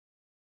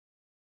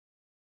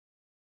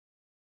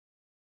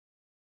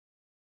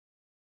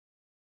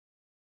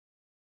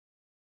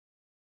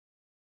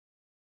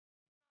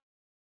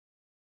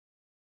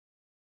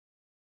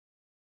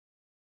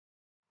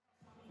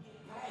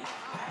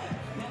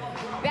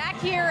Back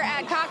here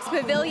at Cox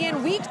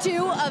Pavilion, week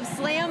 2 of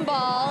Slam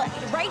Ball,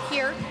 right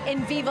here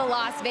in Viva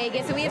Las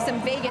Vegas. And we have some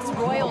Vegas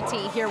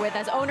royalty here with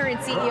us, owner and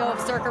CEO of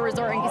Circa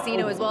Resort and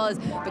Casino, as well as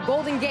the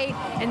Golden Gate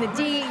and the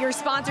D. Your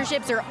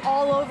sponsorships are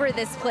all over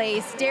this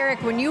place.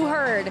 Derek, when you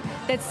heard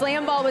that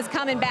Slam Ball was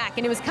coming back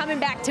and it was coming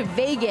back to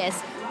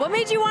Vegas, what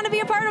made you want to be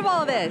a part of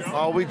all of this?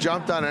 Oh, we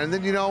jumped on it. And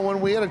then, you know,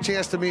 when we had a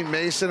chance to meet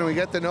Mason and we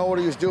got to know what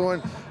he was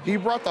doing, he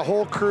brought the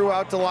whole crew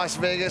out to Las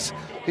Vegas.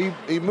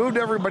 He moved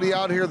everybody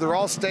out here. They're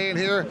all staying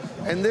here.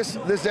 And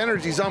this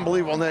energy is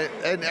unbelievable.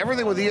 And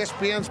everything with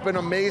ESPN's been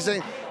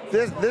amazing.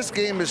 This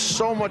game is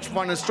so much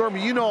fun. And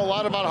Stormy, you know a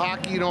lot about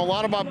hockey. You know a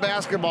lot about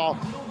basketball.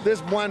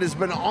 This blend has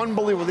been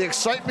unbelievable. The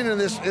excitement in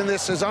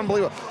this is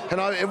unbelievable. And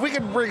if we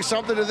can bring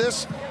something to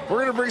this, we're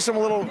going to bring some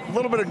little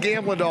bit of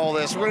gambling to all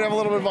this. We're going to have a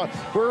little bit of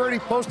fun. We're already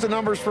posting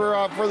numbers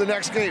for the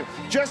next game,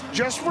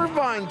 just for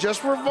fun,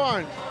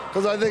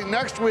 Because I think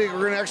next week we're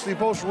going to actually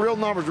post real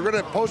numbers. We're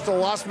going to post a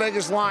Las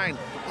Vegas line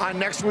on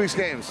next week's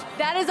games.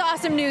 That is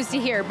awesome news to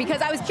hear,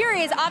 because I was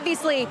curious.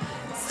 Obviously,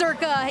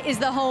 Circa is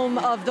the home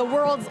of the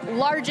world's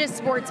largest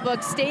sports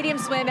book, Stadium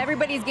Swim.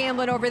 Everybody's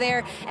gambling over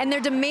there, and their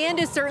demand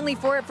is certainly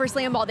for it for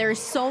Slam Ball. There is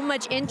so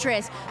much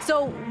interest.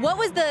 So what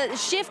was the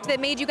shift that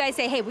made you guys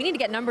say, hey, we need to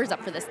get numbers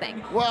up for this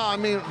thing? Well, I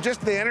mean,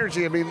 just the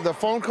energy. I mean, the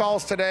phone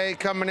calls today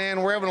coming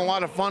in, we're having a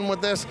lot of fun with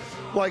this.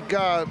 Like,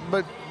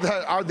 but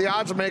the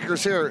odds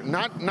makers here,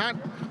 not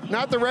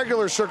the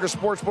regular Circa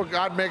Sportsbook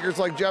odd makers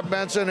like Jeff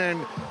Benson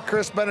and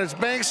Chris Bennett. It's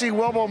Banksy,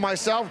 Wilbo,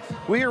 myself.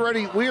 We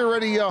already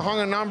hung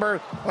a number.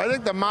 I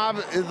think the mob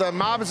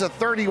is at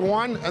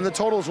 31 and the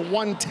total is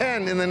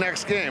 110 in the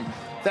next game.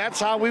 That's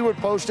how we would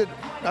post it.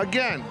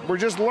 Again, we're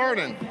just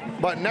learning.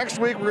 But next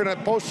week we're going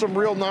to post some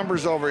real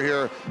numbers over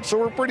here. So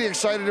we're pretty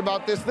excited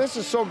about this. This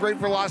is so great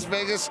for Las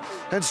Vegas.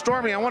 And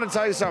Stormy, I want to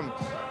tell you something.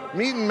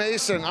 Meeting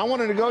Mason, I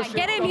want to negotiate.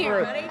 Get in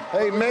here, buddy.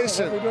 Hey,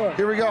 Mason,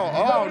 here we go.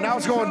 Oh, now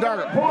it's going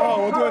dark.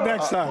 Oh, we'll do it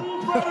next time.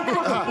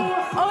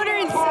 Owner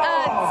and,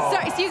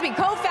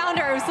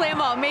 co-founder of Slam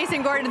Ball,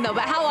 Mason Gordon, though.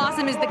 But how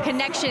awesome is the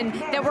connection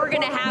that we're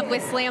going to have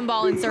with Slam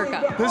Ball and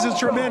Circa? This is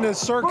tremendous.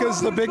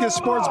 Circa's the biggest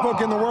sports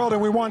book in the world,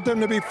 and we want them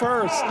to be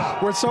first.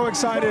 We're so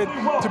excited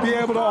to be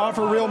able to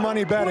offer real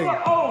money betting.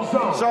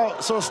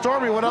 So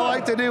Stormy, what I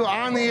like to do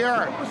on the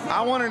air,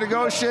 I want to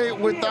negotiate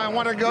with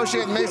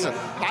Mason.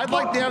 I'd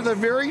like to have the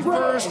very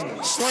first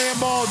Slam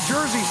Ball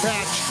jersey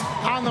patch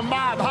on the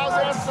mob. How's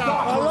that sound?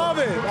 I love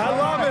it. I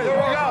love it. Here we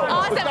go.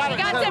 Awesome. We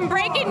got some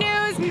breaking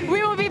news.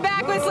 We will be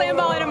back with Slam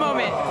Ball in a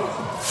moment.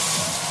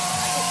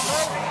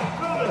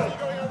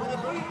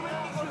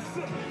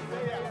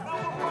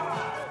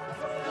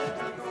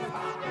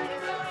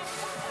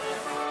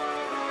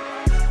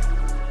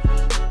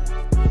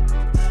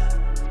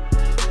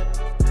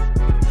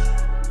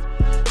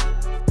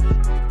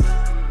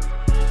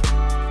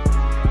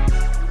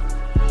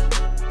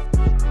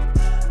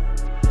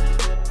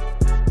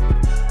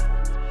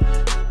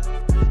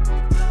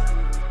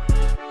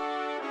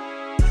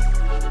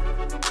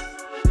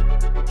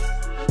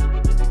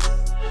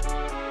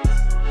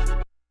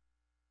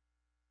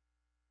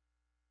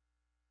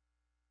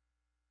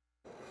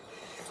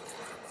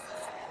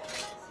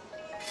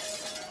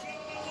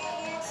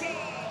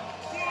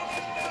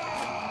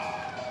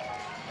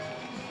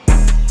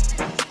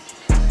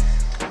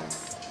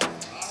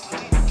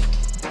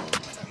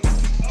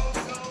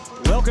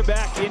 Welcome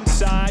back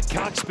inside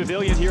Cox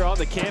Pavilion here on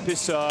the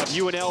campus of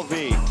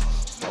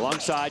UNLV.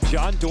 Alongside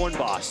John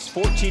Dornbos,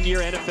 14-year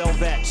NFL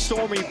vet,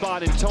 Stormy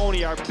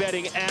Bonantoni, our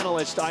betting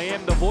analyst. I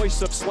am the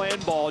voice of Slam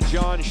Ball,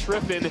 John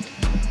Schriffen.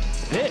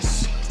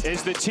 This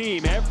is the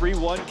team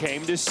everyone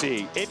came to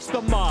see. It's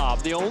the Mob,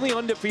 the only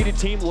undefeated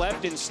team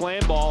left in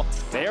Slam Ball.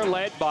 They are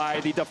led by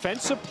the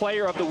Defensive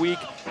Player of the Week,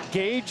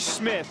 Gage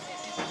Smith.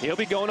 He'll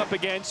be going up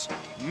against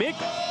Mick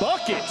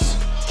Buckets,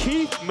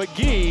 Keith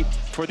McGee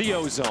for the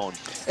Ozone.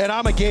 And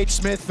I'm a Gage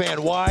Smith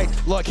fan. Why?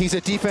 Look, he's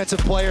a defensive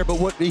player, but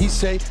what did he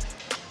say?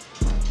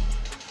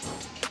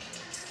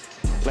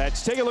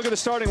 Let's take a look at the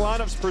starting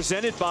lineups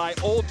presented by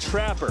Old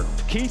Trapper.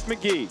 Keith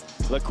McGee,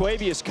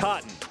 LaQuavius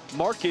Cotton,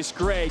 Marcus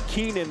Gray,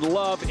 Keenan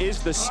Love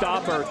is the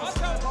stopper.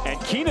 And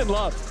Keenan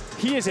Love,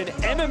 he is an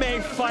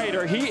MMA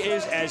fighter. He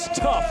is as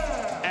tough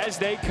as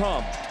they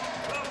come.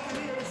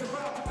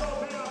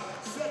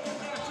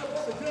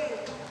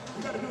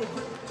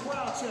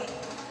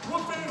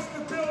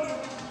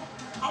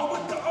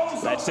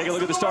 Let's take a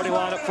look at the starting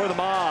lineup for the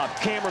Mob.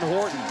 Cameron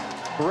Horton,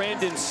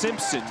 Brandon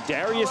Simpson,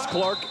 Darius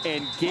Clark,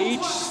 and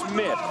Gage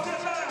Smith.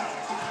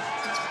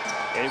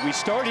 And we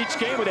start each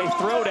game with a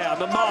throwdown.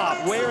 The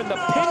Mob wearing the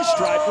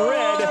pinstripe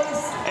red.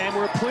 And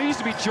we're pleased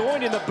to be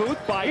joined in the booth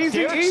by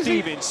Derek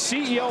Stevens,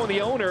 CEO and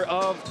the owner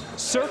of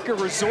Circa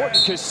Resort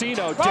and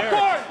Casino.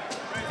 Derek,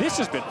 this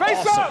has been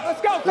awesome.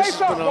 Let's go. This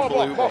has been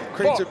unbelievable.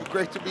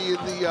 Great to be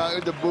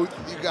in the booth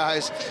with you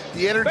guys.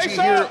 The energy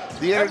here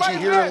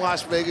in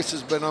Las Vegas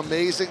has been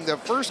amazing. The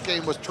first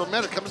game was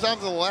tremendous. It comes down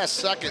to the last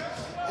second.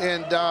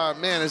 And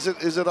man, is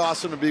it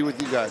awesome to be with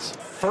you guys.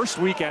 First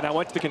weekend, I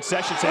went to the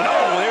concession stand.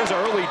 Oh, there's an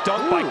early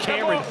dunk by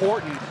Cameron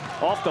Horton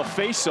off the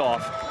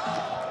face-off.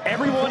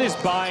 Everyone is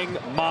buying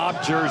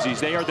Mob jerseys.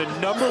 They are the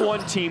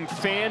 #1 team.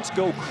 Fans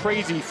go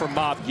crazy for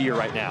Mob gear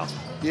right now.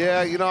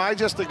 Yeah, you know, I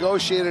just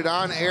negotiated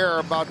on air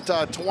about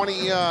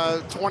 20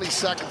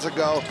 seconds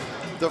ago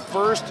the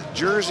first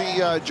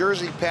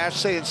jersey patch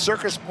saying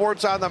Circus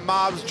Sports on the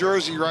Mob's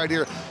jersey right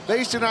here.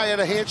 Mason and I had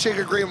a handshake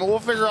agreement. We'll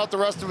figure out the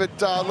rest of it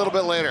a little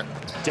bit later.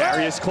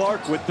 Darius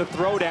Clark with the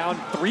throwdown.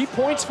 3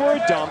 points for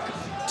a dunk.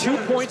 2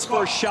 points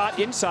for a shot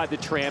inside the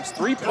tramps,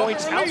 3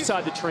 points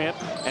outside the tramp,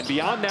 and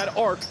beyond that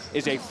arc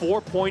is a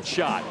 4-point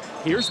shot.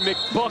 Here's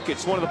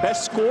McBuckets, one of the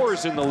best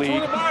scorers in the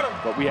league,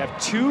 but we have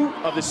 2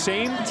 of the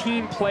same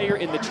team player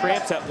in the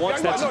tramps at once.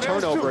 That's a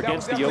turnover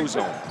against the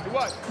Ozone.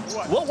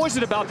 What was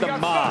it about the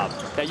Mob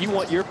that you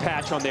want your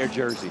patch on their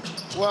jersey?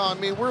 Well, I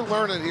mean, we're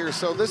learning here,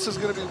 so this is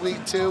going to be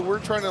week 2. We're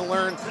trying to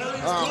learn.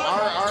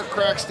 Our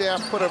crack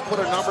staff put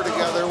a number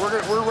together.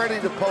 We're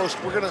ready to post.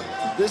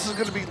 This is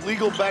going to be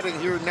legal betting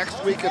here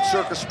next week at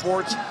Circus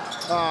Sports.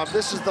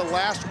 This is the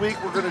last week.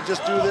 We're going to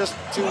just do this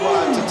to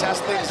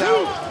test things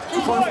out.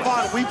 For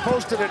fun, we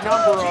posted a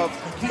number of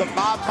the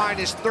Mob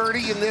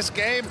 -30 in this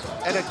game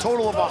and a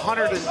total of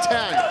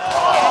 110.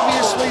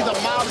 Obviously, the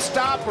Mob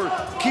stopper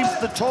keeps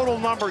the total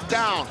number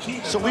down.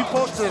 So we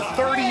posted a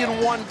 30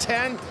 and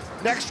 110.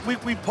 Next week,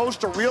 we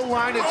post a real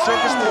line at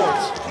Circus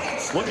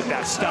Sports. Look at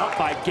that stop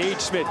by Gage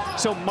Smith.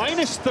 So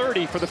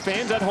 -30 for the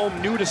fans at home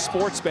new to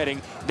sports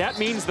betting. That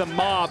means the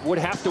Mob would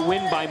have to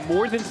win by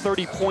more than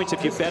 30 points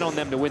if you bet on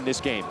them to win this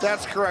game.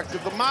 That's correct.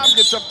 If the Mob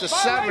gets up to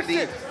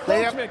 70,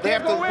 they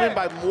have to win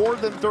by more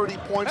than 30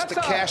 points to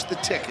cash the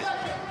ticket.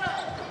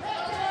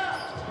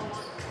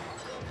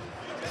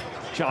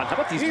 John, how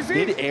about these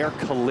mid-air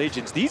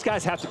collisions? These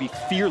guys have to be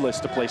fearless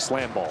to play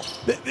slam ball.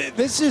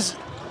 This is,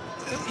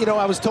 you know,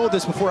 I was told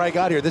this before I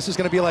got here. This is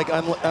going to be like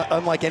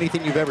unlike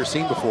anything you've ever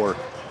seen before.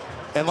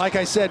 And like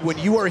I said, when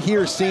you are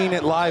here seeing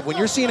it live, when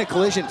you're seeing a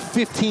collision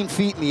 15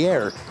 feet in the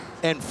air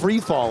and free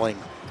falling,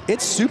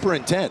 it's super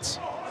intense.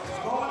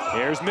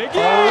 Here's McGee.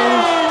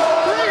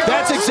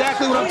 That's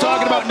exactly what I'm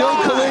talking about.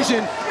 No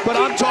collision, but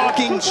I'm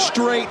talking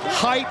straight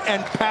height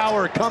and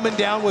power coming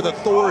down with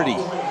authority.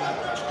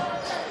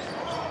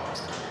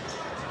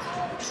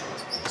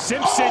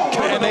 Simpson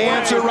and they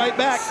answer right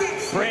back.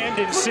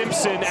 Brandon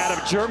Simpson out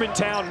of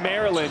Germantown,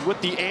 Maryland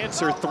with the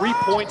answer. 3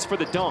 points for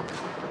the dunk.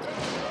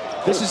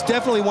 This is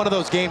definitely one of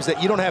those games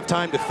that you don't have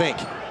time to think.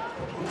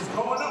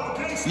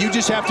 You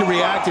just have to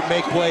react and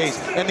make plays.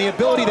 And the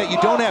ability that you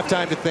don't have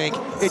time to think,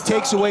 it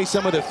takes away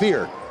some of the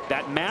fear.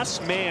 That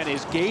masked man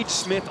is Gage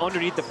Smith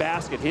underneath the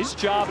basket. His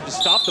job is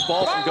to stop the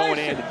ball from going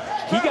in.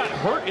 He got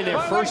hurt in their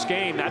first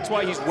game. That's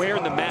why he's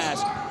wearing the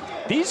mask.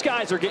 These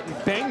guys are getting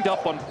banged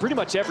up on pretty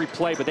much every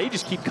play, but they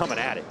just keep coming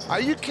at it.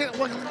 You can't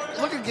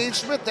look at Gage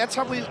Smith. That's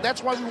why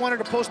we wanted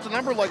to post a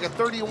number like a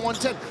 30 and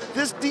 110.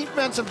 This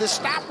defensive, this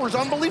stopper is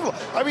unbelievable.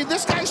 I mean,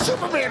 this guy's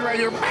Superman right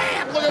here.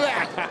 Man, look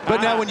at that.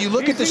 But now when you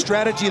look at the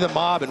strategy of the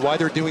Mob and why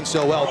they're doing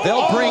so well,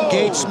 they'll bring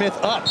Gage Smith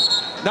up.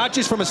 Not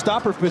just from a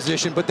stopper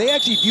position, but they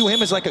actually view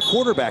him as like a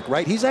quarterback,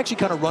 right? He's actually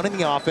kind of running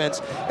the offense,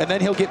 and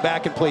then he'll get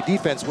back and play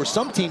defense, where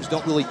some teams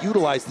don't really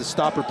utilize the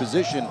stopper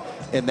position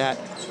in that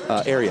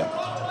area.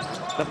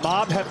 The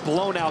Mob have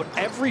blown out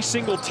every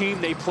single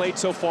team they played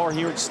so far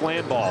here in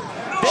Slam Ball.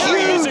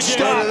 Huge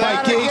stop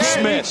by Gage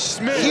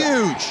Smith.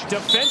 Huge.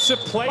 Defensive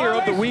player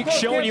of the week,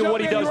 showing you what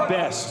he does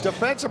best.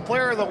 Defensive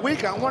player of the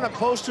week. I want to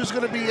post who's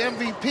going to be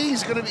MVP.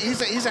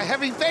 He's a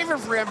heavy favorite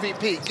for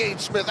MVP,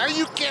 Gage Smith. Are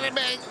you kidding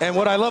me? And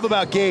what I love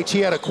about Gage, he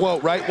had a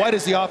quote, right? Why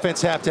does the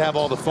offense have to have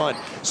all the fun?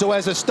 So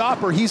as a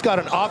stopper, he's got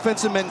an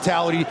offensive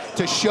mentality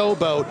to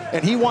showboat,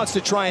 and he wants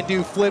to try and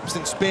do flips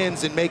and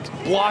spins and make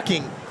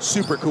blocking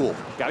super cool.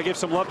 Got to give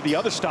some love to the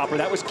other stopper.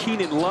 That was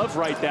Keenan Love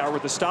right there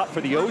with the stop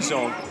for the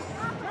Ozone.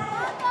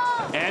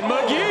 And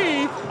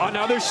McGee,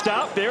 another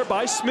stop there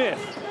by Smith.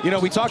 You know,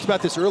 we talked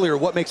about this earlier,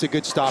 what makes a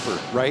good stopper,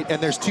 right?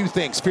 And there's two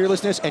things,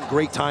 fearlessness and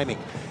great timing.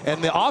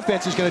 And the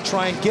offense is going to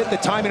try and get the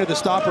timing of the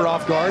stopper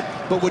off guard.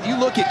 But when you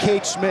look at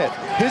Gage Smith,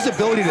 his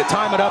ability to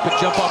time it up and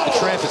jump off the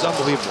tramp is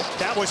unbelievable.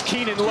 That was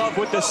Keenan Love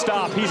with the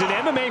stop. He's an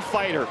MMA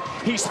fighter.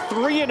 He's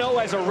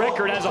 3-0 as a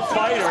record as a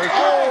fighter.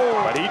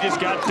 But he just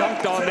got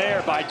dunked on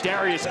there by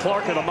Darius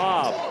Clark of the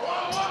Mob.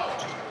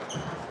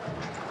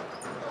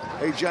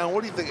 Hey, John, what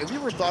do you think? Have you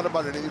ever thought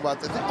about anything about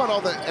this? Think about all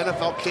the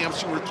NFL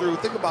camps you were through.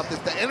 Think about this,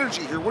 the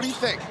energy here. What do you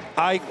think?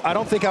 I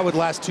don't think I would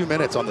last 2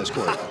 minutes on this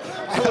court.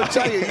 I will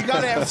tell you, you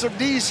got to have some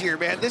knees here,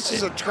 man. This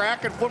is a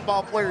track and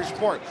football player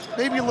sport.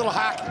 Maybe a little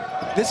hockey.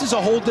 This is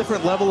a whole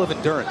different level of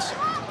endurance.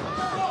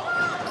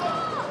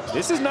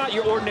 This is not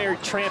your ordinary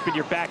tramp in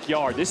your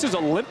backyard. This is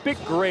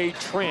Olympic-grade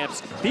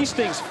tramps. These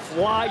things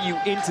fly you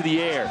into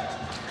the air.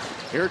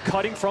 Here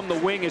cutting from the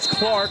wing is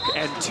Clark,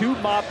 and 2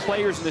 Mob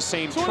players in the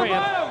same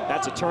tramp.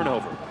 That's a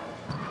turnover.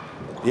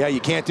 Yeah, you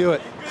can't do it.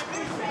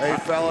 Hey,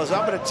 fellas,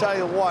 I'm going to tell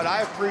you what.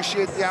 I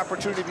appreciate the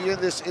opportunity to be in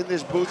this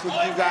booth with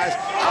you guys.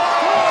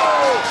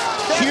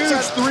 Oh,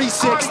 huge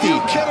 360. Are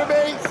you kidding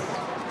me?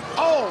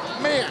 Oh,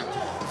 man.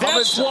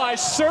 That's why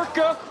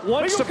Circa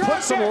wants to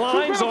put some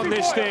lines on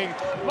this thing.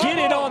 Get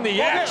it on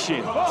the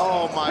action.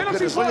 Oh my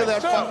goodness, look at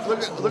that,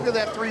 look at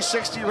that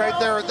 360 right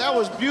there. That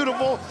was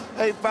beautiful.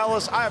 Hey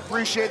fellas, I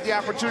appreciate the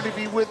opportunity to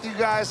be with you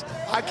guys.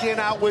 I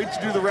cannot wait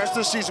to do the rest of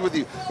the season with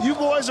you. You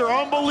boys are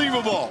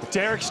unbelievable.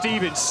 Derek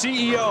Stevens,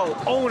 CEO,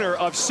 owner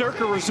of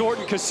Circa Resort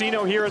and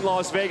Casino here in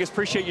Las Vegas.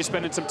 Appreciate you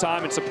spending some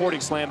time and supporting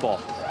SlamBall.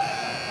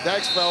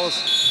 Thanks,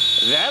 fellas.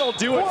 That'll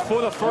do it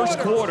for the first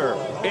quarter.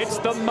 It's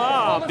the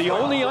Mob, the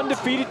only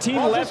undefeated team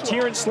left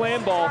here in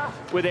SlamBall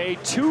with a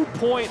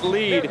 2-point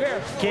lead.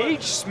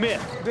 Gage Smith,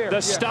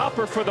 the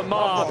stopper for the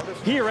Mob.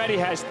 He already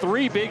has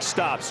 3 big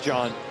stops,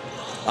 John.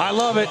 I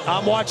love it.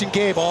 I'm watching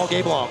Gabe all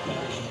game long.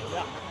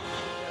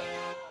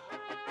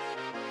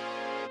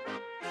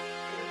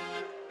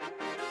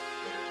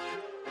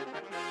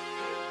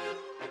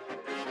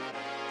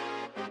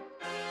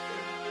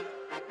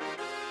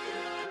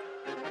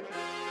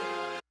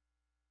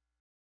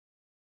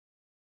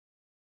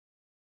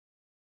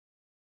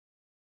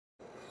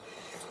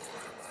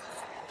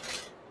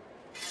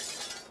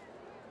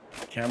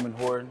 Cameron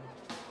Horton,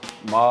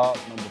 Mob,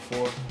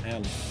 #4,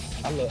 and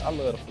I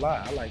love to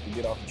fly. I like to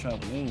get off the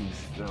trampolines.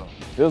 The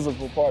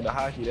physical part of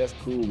hockey, that's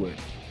cool, but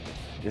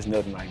it's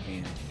nothing like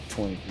being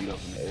 20 feet up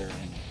in the air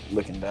and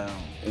looking down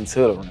into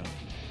the rim.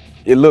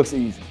 It looks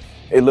easy.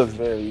 It looks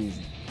very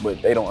easy,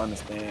 but they don't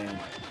understand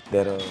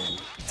that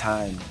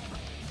time,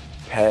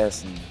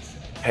 passing,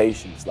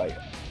 patience. Like,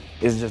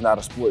 it's just not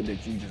a sport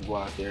that you just go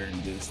out there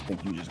and just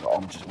think you just go, oh,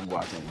 I'm just gonna go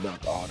out there and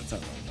dunk all the time.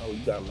 Like, no,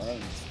 you gotta learn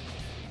this.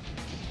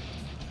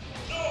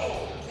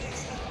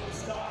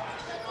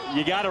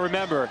 You got to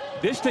remember,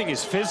 this thing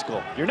is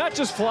physical. You're not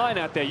just flying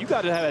out there. You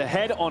got to have a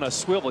head on a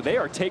swivel. They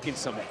are taking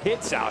some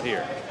hits out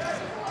here.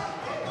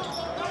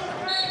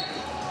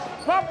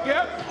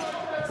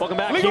 Welcome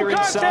back here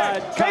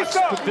inside Cox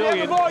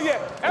Pavilion.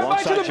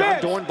 Alongside John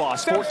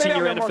Dornbos,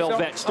 14-year NFL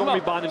vet, Stormy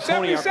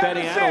Bonantoni, our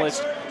betting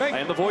analyst,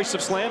 and the voice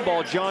of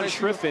SlamBall, John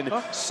Schriffen.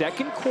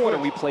 Second quarter,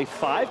 we play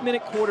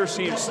 5-minute quarters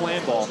here in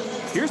SlamBall.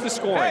 Here's the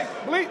scoring.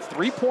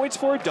 3 points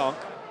for a dunk,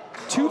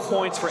 2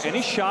 points for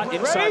any shot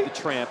inside the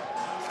tramp,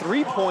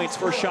 3 points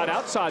for a shot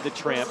outside the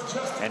tramp,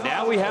 and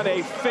now we have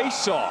a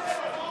face-off.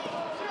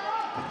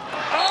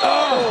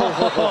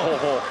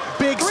 Oh,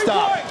 big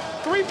stop.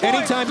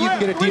 Anytime you can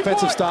get a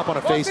defensive stop on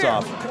a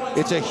face-off,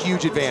 it's a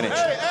huge advantage.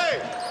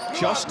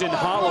 Justin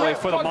Holloway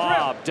for the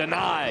Mob,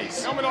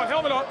 denies. Helmet on,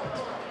 helmet on.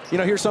 You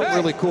know, here's something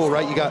really cool,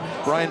 right? You got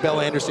Brian Bell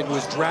Anderson, who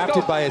was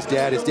drafted by his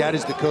dad. His dad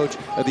is the coach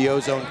of the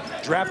Ozone,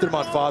 drafted him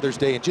on Father's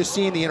Day, and just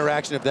seeing the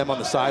interaction of them on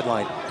the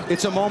sideline,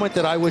 it's a moment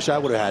that I wish I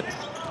would have had.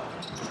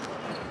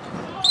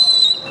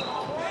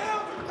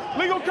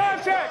 Legal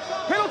contact,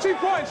 penalty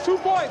points, 2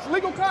 points,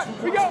 legal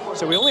contact, we go.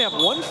 So we only have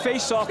 1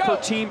 face-off per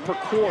team per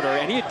quarter.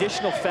 Any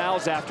additional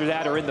fouls after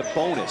that are in the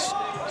bonus.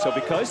 So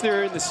because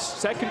they're in the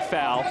second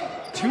foul,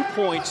 2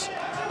 points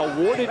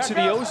awarded to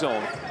the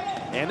Ozone,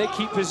 and they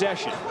keep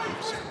possession.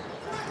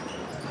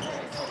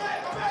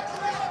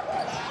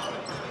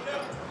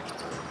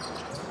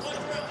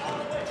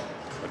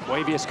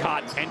 Wavius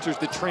Cotton enters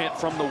the tramp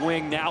from the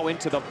wing, now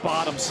into the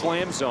bottom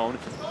slam zone.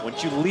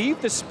 Once you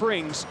leave the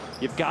springs,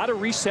 you've got to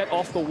reset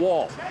off the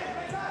wall.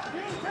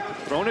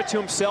 Throwing it to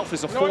himself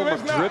is a form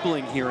of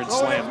dribbling here in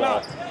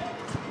SlamBall.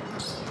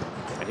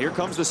 And here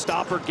comes the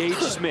stopper, Gage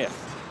Smith.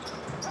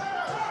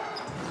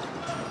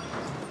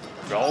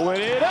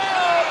 Throwing it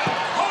up!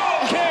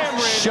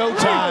 Cameron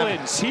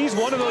Showtime. He's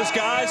one of those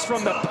guys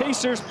from the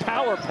Pacers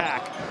power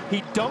pack.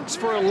 He dunks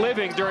for a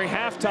living during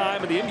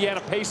halftime of the Indiana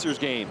Pacers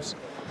games.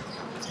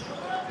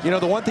 You know,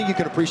 the one thing you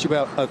can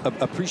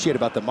appreciate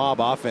about the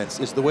Mob offense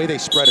is the way they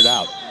spread it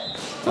out.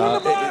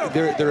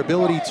 Their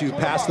ability to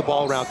pass the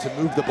ball around, to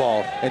move the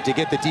ball, and to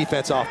get the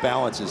defense off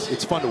balance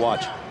it's fun to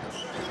watch.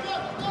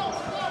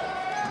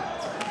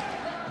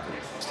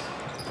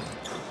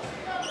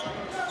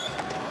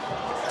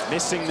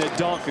 Missing the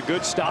dunk, a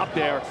good stop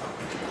there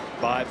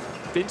by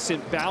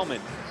Vincent Bauman.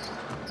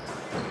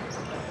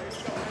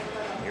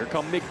 Here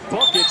come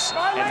McBuckets,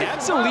 and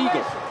that's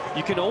illegal.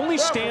 You can only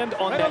stand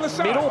on that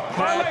middle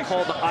pad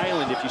called the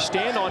island. If you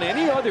stand on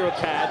any other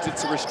pads,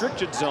 it's a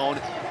restricted zone,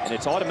 and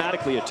it's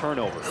automatically a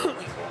turnover.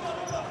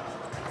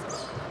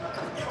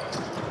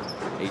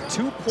 A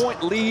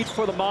 2-point lead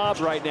for the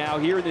Mob right now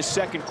here in this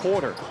second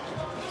quarter.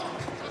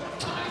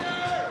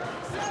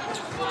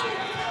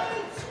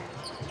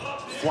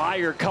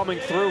 Flyer coming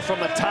through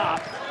from the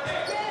top.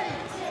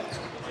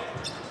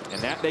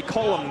 And that they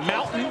call him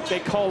Mountain, they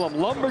call him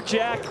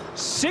Lumberjack,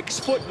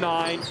 6'9",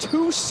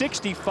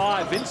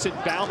 265.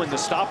 Vincent Bauman, the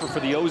stopper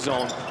for the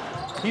Ozone.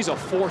 He's a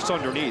force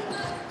underneath.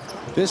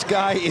 This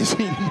guy is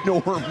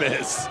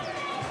enormous.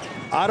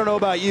 I don't know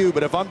about you,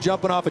 but if I'm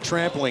jumping off a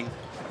trampoline,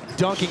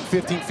 dunking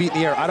 15 feet in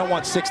the air, I don't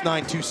want 6'9",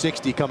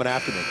 260 coming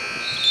after me.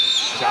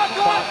 Shot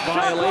clock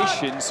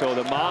violation, so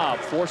the Mob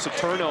force a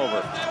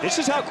turnover. This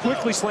is how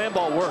quickly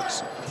SlamBall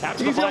works.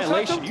 After the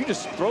violation, you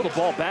just throw the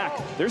ball back.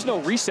 There's no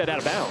reset out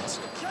of bounds.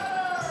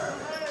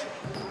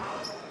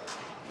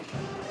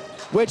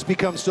 which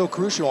becomes so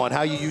crucial on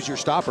how you use your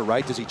stopper,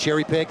 right? Does he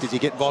cherry pick? Does he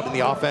get involved in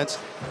the offense?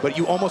 But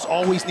you almost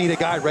always need a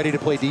guy ready to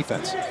play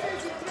defense.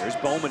 There's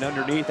Bowman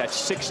underneath at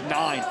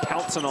 6'9",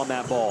 pouncing on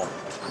that ball.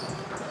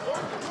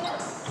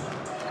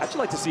 How'd you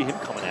like to see him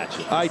coming at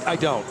you? I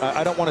don't.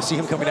 I don't want to see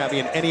him coming at me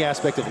in any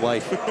aspect of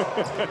life.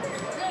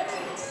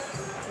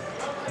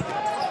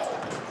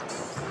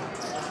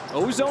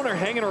 Ozone are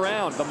hanging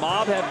around. The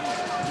Mob have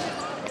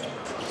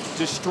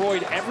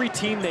destroyed every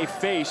team they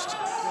faced.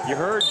 You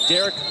heard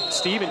Derek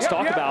Stevens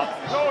talk about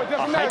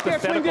a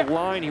hypothetical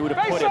line he would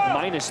have put at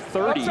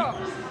 -30.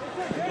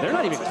 They're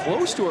not even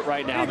close to it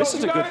right now. This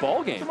is a good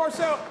ball game.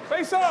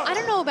 I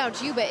don't know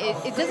about you, but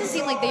it doesn't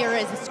seem like they are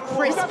as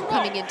crisp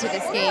coming into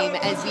this game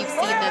as we've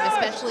seen them,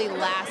 especially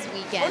last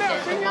weekend.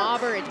 And the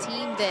Mob are a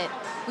team that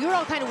we were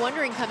all kind of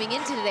wondering coming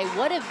into today,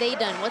 what have they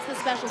done? What's the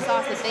special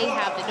sauce that they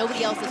have that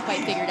nobody else has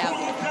quite figured out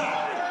yet?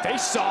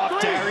 Face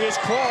off, Darius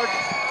Clark.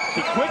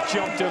 He quick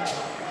jumped him.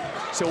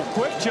 So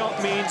quick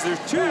jump means there's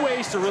two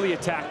ways to really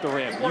attack the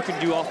rim. You can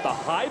do off the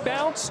high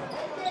bounce,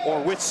 or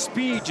with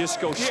speed,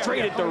 just go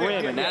straight at the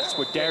rim, and that's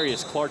what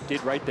Darius Clark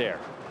did right there.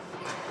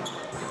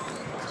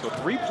 So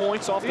 3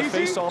 points off the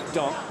face-off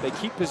dunk. They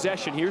keep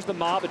possession. Here's the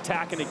Mob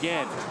attacking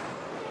again.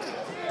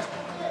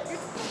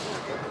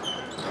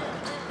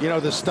 You know,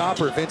 the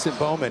stopper, Vincent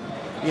Bowman,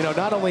 you know,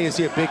 not only is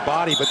he a big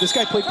body, but this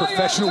guy played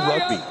professional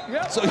rugby.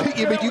 So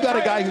you got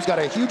a guy who's got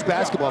a huge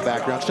basketball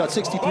background, shot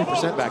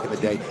 63% back in the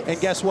day, and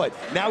guess what?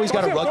 Now he's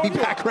got a rugby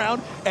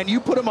background, and you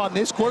put him on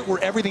this court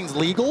where everything's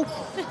legal.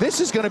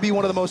 This is going to be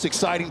one of the most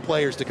exciting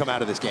players to come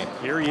out of this game.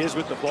 Here he is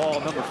with the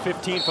ball, number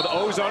 15 for the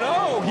Ozone.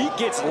 Oh, he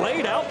gets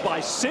laid out by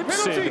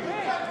Simpson.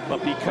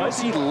 But because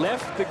he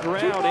left the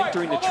ground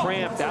entering the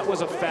tramp, that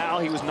was a foul.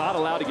 He was not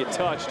allowed to get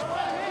touched.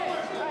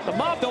 The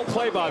Mob don't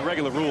play by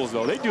regular rules,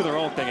 though. They do their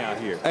own thing out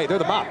here. Hey, they're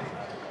the Mob.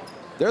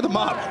 They're the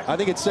Mob. I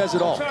think it says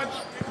it all.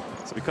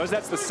 So because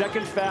that's the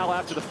second foul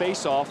after the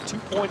face-off, 2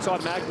 points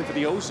automatically for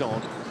the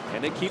Ozone,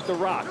 and they keep the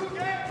rock.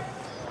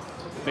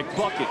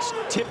 McBuckets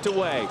tipped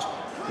away.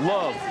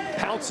 Love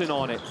pouncing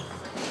on it.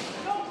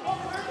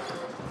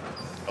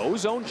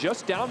 Ozone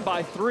just down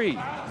by 3.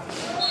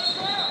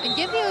 And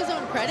give the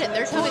Ozone credit,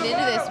 they're coming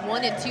into this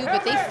 1 and 2,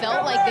 but they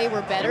felt like they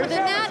were better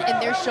than that,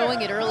 and they're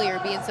showing it earlier,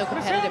 being so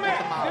competitive with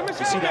the Mob.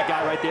 You see that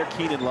guy right there,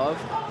 Keenan Love?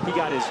 He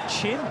got his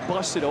chin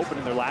busted open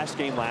in their last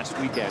game last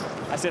weekend.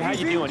 I said, how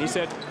you doing? He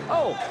said,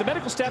 oh, the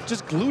medical staff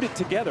just glued it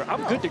together.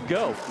 I'm good to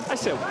go. I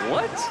said,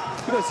 what?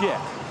 He goes, yeah,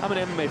 I'm an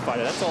MMA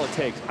fighter. That's all it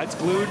takes. It's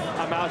glued,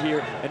 I'm out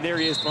here, and there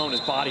he is throwing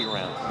his body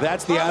around.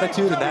 That's the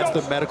attitude, and that's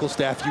the medical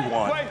staff you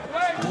want.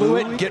 Glue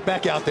it and get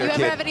back out there, kid.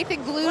 You ever have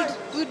anything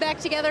glued back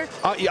together?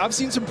 Yeah, I've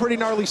seen some pretty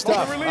gnarly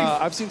stuff.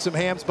 I've seen some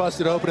hams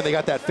busted open and they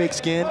got that fake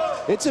skin.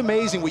 It's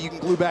amazing what you can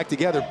glue back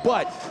together,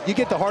 but you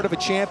get the heart of a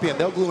champion.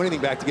 They'll glue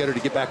anything back together to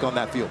get back on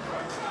that field.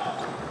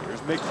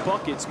 Here's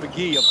McBuckets,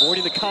 McGee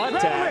avoiding the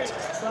contact,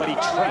 but he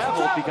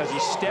traveled because he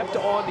stepped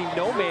on the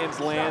no man's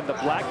land, the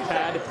black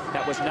pad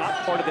that was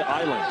not part of the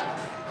island.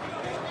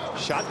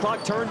 Shot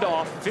clock turned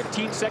off,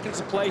 15 seconds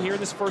to play here in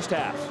this first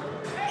half.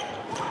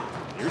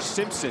 Here's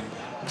Simpson.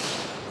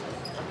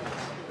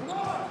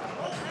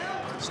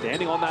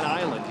 Standing on that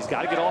island. He's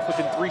got to get off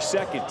within 3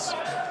 seconds.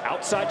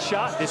 Outside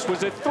shot. This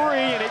was a 3,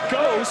 and it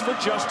goes for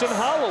Justin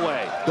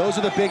Holloway. Those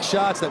are the big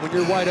shots that when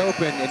you're wide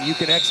open and you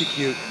can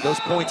execute, those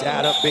points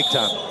add up big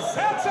time.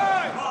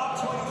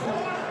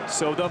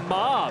 So the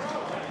Mob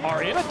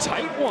are in a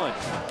tight one.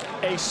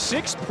 A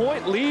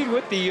 6-point lead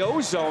with the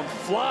Ozone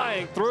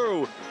flying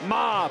through.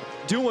 Mob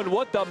doing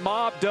what the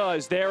Mob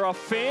does. They're a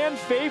fan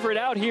favorite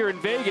out here in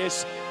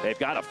Vegas. They've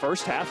got a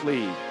first half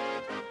lead.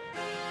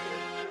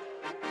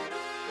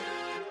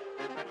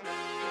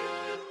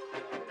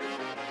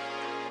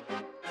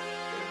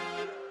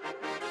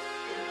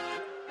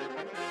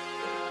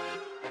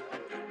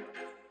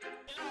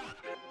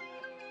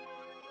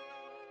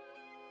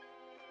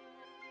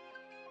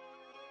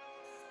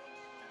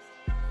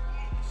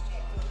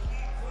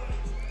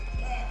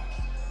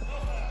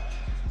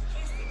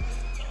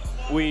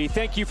 We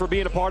thank you for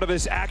being a part of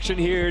this action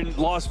here in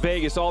Las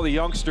Vegas, all the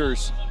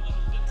youngsters.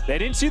 They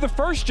didn't see the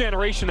first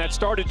generation that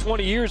started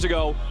 20 years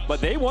ago,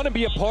 but they want to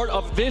be a part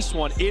of this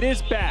one. It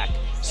is back.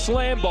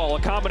 SlamBall,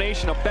 a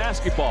combination of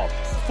basketball,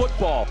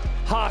 football,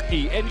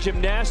 hockey, and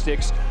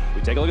gymnastics.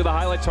 We take a look at the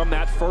highlights from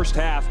that first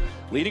half.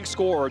 Leading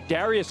scorer,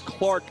 Darius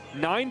Clark,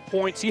 9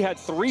 points. He had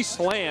 3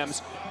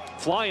 slams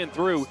flying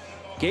through.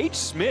 Gage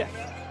Smith,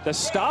 the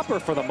stopper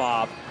for the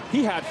Mob,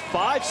 he had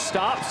 5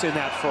 stops in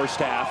that first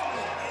half.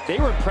 They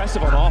were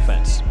impressive on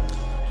offense.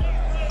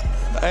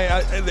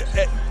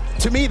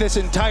 To me, this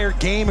entire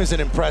game is an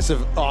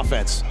impressive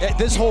offense.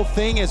 This whole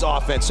thing is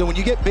offense. So when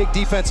you get big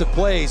defensive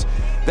plays,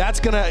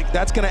 that's gonna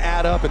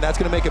add up, and that's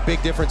gonna make a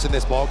big difference in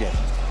this ball game.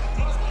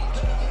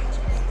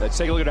 Let's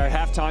take a look at our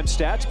halftime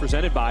stats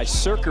presented by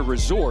Circa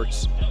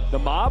Resorts. The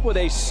Mob with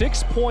a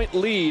 6-point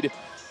lead,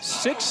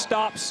 6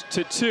 stops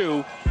to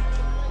 2.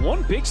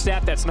 One big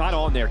stat that's not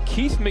on there,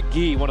 Keith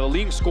McGee, one of the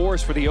leading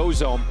scorers for the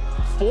Ozone,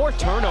 4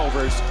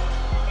 turnovers.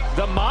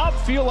 The Mob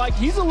feel like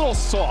he's a little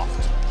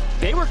soft.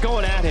 They were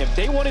going at him.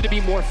 They wanted to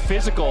be more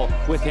physical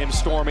with him,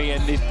 Stormy,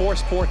 and they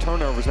forced 4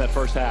 turnovers in that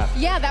first half.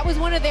 Yeah, that was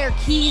one of their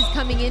keys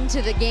coming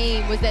into the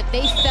game, was that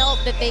they felt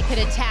that they could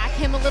attack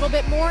him a little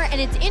bit more. And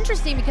it's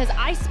interesting because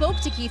I spoke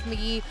to Keith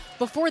McGee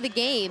before the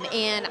game,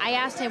 and I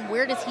asked him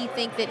where does he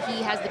think that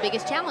he has the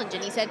biggest challenge,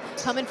 and he said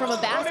coming from a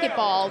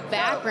basketball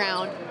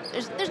background,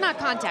 there's not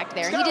contact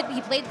there.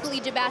 He played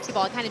collegiate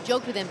basketball. I kind of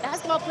joked with him,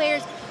 basketball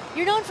players,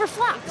 you're known for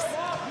flops.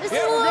 This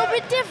is a little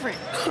bit different.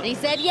 And he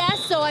said,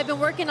 yes, so I've been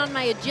working on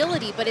my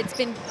agility, but it's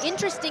been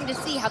interesting to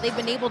see how they've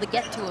been able to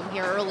get to him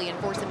here early and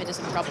force him into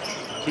some trouble.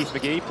 Keith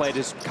McGee played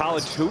his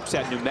college hoops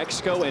at New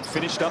Mexico and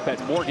finished up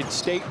at Morgan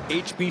State,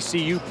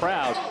 HBCU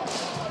proud.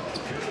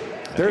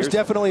 There's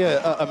definitely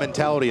a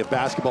mentality of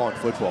basketball and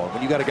football.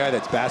 When you got a guy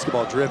that's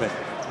basketball driven,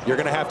 you're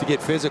going to have to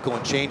get physical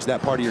and change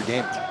that part of your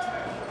game.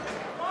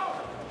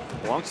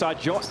 Alongside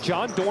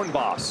John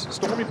Dornbos,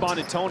 Stormy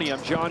Bonantoni,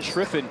 I'm John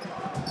Schriffen.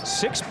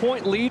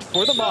 6-point lead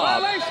for the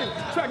Mob.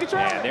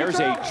 And there's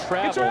a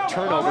travel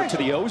turnover to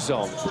the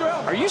Ozone.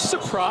 Are you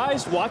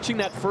surprised watching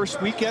that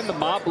first weekend? The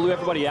Mob blew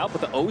everybody out,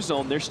 but the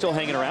Ozone, they're still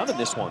hanging around in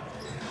this one.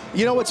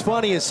 You know what's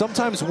funny is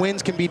sometimes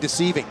wins can be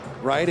deceiving,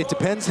 right? It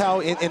depends how,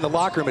 in the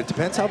locker room, it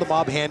depends how the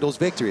Mob handles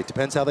victory. It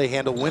depends how they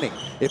handle winning.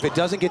 If it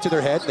doesn't get to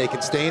their head, they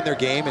can stay in their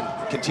game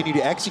and continue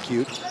to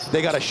execute,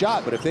 they got a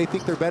shot. But if they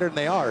think they're better than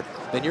they are,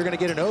 then you're going to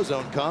get an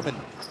Ozone come and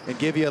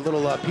give you a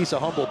little piece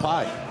of humble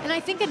pie. And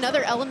I think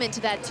another element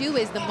to that, too,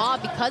 is the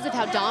Mob, because of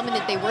how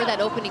dominant they were that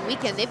opening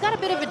weekend, they've got a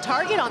bit of a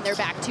target on their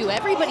back, too.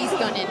 Everybody's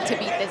gunning to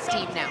beat this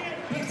team now.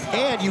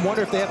 And you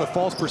wonder if they have a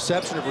false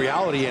perception of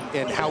reality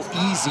and how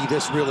easy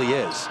this really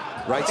is,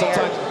 right?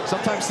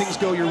 Sometimes things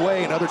go your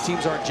way and other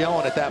teams aren't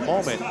gelling at that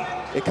moment.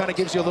 It kind of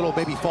gives you a little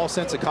maybe false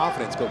sense of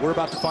confidence, but we're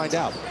about to find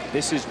out.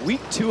 This is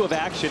week 2 of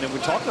action, and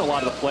we're talking to a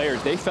lot of the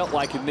players. They felt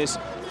like in this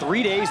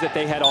 3 days that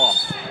they had off,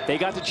 they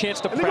got the chance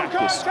to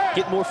practice,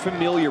 get more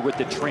familiar with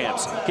the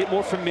tramps, get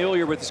more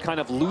familiar with this kind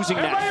of losing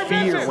that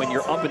fear when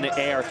you're up in the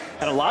air.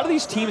 And a lot of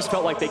these teams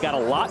felt like they got a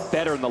lot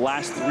better in the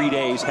last 3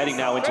 days heading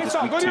now into this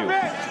week 2.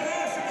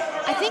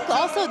 I think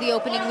also the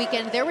opening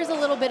weekend, there was a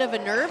little bit of a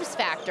nerves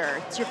factor.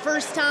 It's your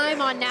first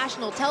time on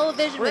national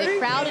television with a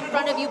crowd in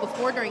front of you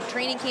before during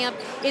training camp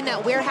in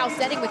that warehouse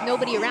setting with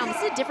nobody around.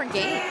 This is a different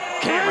game.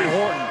 Cameron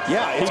Horton.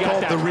 Yeah, it's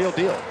called the real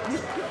deal.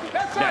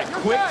 That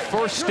quick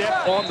first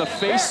step on the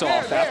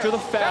face-off. After the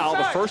foul,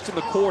 the first in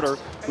the quarter,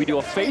 we do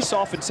a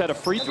face-off instead of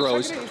free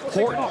throws.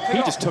 Horton, he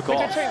just took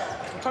off.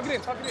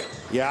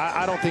 Yeah,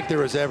 I don't think there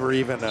was ever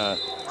even a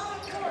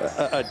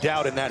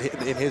doubt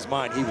in his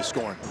mind he was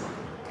scoring.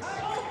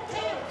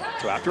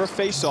 So after a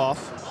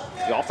face-off,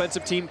 the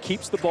offensive team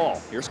keeps the ball.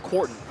 Here's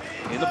Quarton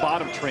in the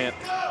bottom tramp.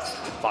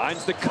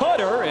 Finds the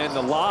cutter, and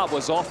the lob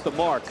was off the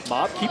mark.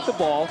 Mob keep the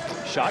ball.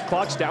 Shot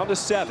clock's down to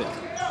 7.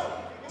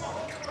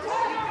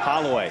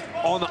 Holloway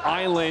on the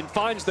island,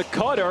 finds the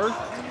cutter.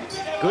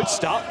 Good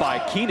stop by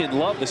Keenan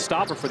Love, the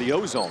stopper for the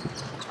Ozone.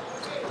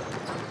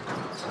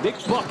 Nick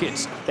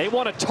Buckets, they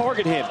want to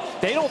target him.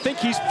 They don't think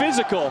he's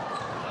physical.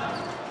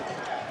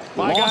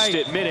 Lost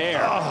it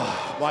midair.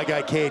 Oh, my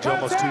guy Cage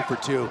almost 2 for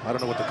 2. I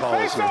don't know what the call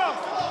is here.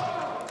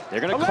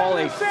 They're going to call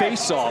a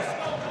face-off.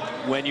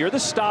 When you're the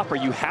stopper,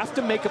 you have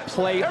to make a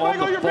play on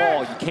the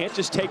ball. You can't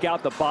just take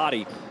out the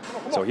body.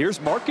 So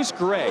here's Marcus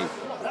Gray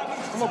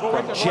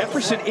from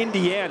Jefferson,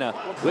 Indiana,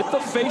 with the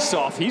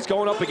face-off. He's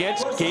going up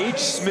against Gage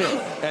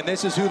Smith. And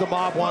this is who the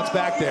Mob wants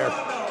back there.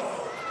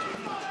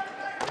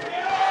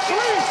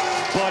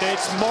 But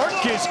it's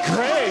Marcus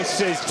Gray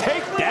says,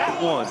 take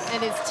that one.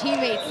 And his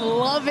teammates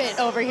love it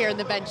over here in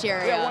the bench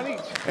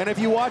area. And if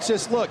you watch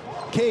this, look,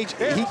 Cage,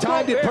 he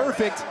timed it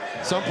perfect.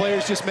 Some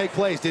players just make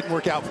plays, didn't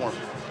work out for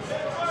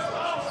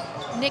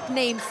him.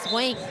 Nickname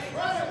Swank,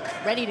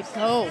 ready to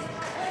go.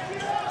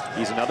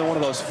 He's another one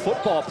of those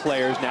football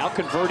players now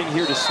converting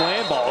here to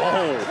slam ball.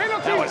 Oh,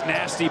 that was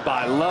nasty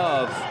by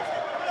Love.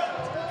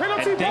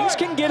 And things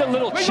can get a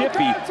little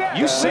chippy.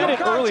 You said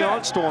it early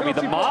on, Stormy.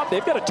 The Mob,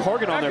 they've got a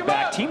target on their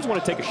back. Teams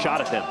want to take a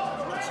shot at them.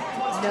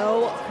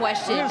 No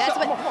question. That's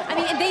what, I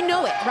mean, they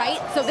know it, right?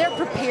 So they're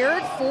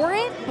prepared for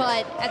it,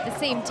 but at the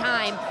same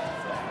time,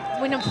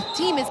 when a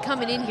team is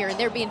coming in here and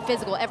they're being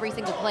physical every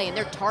single play and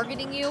they're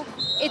targeting you,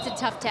 it's a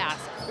tough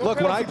task. Look,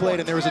 when I played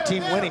and there was a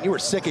team winning, you were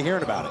sick of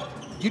hearing about it.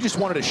 You just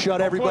wanted to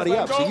shut everybody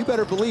up. So you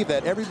better believe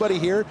that everybody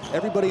here,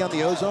 everybody on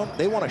the Ozone,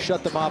 they want to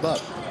shut the Mob up.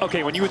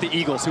 Okay, when you were the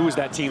Eagles, who was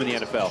that team in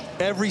the NFL?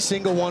 Every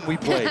single one we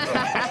played.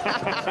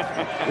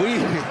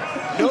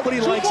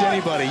 Nobody likes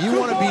anybody. You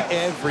want to beat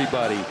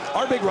everybody.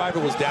 Our big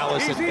rival was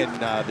Dallas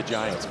and the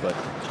Giants, but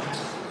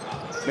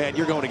man,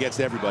 you're going against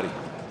everybody.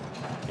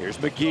 Here's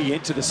McGee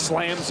into the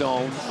slam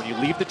zone. When you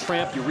leave the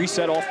tramp, you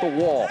reset off the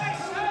wall.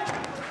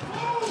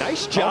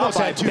 Nice job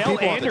by Bell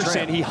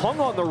Anderson. He hung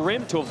on the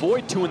rim to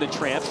avoid 2 in the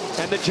tramp,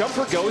 and the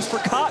jumper goes for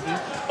Cotton.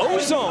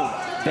 Ozone,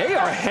 they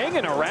are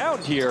hanging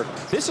around here.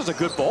 This is a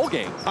good ball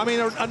game. I mean,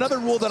 another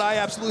rule that I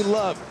absolutely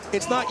love,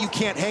 it's not you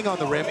can't hang on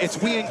the rim,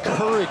 it's we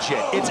encourage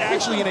it. It's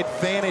actually an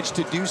advantage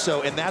to do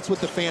so, and that's what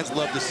the fans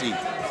love to see.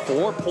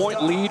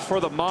 4-point lead for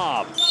the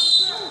Mob.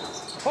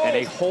 And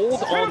a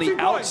hold on the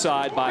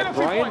outside by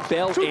Brian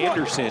Bell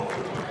Anderson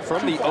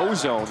from the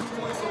Ozone.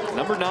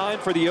 Number 9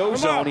 for the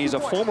Ozone. He's a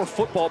former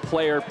football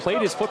player,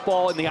 played his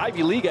football in the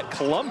Ivy League at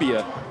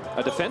Columbia.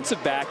 A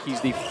defensive back.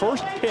 He's the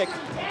first pick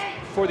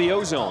for the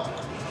Ozone.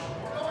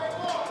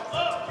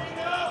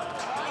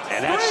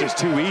 And that's just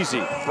too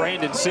easy.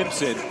 Brandon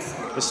Simpson,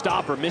 the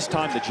stopper,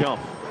 mistimed the jump.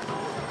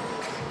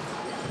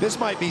 This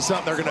might be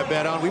something they're going to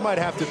bet on. We might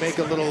have to make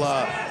a little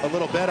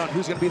bet on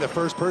who's going to be the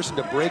first person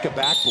to break a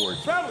backboard.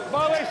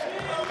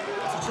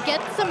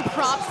 Get some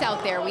props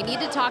out there. We need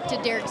to talk to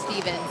Derek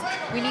Stevens.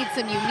 We need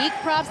some unique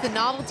props, the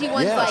novelty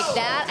ones like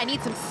that. I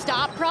need some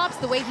stop props,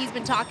 the way he's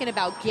been talking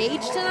about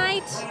Gage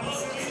tonight.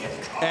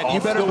 And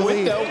you better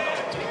believe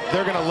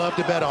they're going to love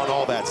to bet on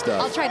all that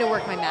stuff. I'll try to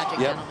work my magic,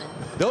 gentlemen.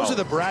 Those are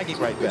the bragging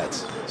right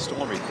bets.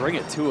 Stormy, bring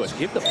it to us.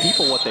 Give the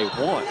people what they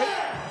want.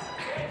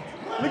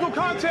 Legal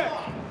contact.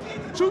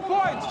 2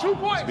 points, 2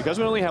 points. Because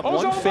we only have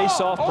one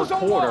face-off per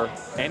quarter,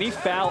 any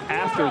foul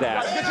after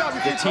that,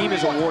 the team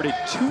is awarded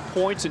 2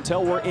 points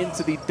until we're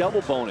into the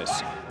double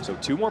bonus. So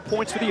 2 more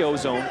points for the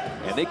Ozone,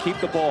 and they keep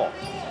the ball.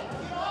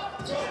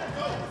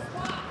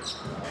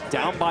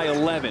 Down by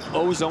 11,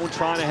 Ozone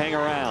trying to hang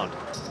around.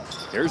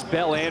 Here's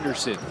Bell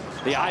Anderson,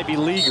 the Ivy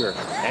Leaguer,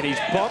 and he's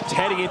bumped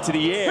heading into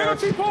the air.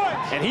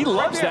 And he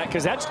loves that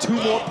because that's 2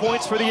 more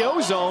points for the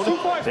Ozone.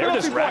 They're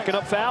just racking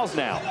up fouls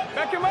now.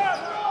 Back him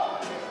up.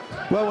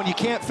 Well, when you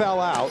can't foul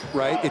out,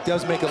 right, it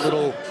does make a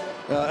little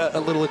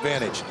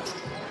advantage.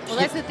 Well,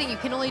 that's the thing. You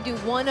can only do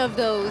one of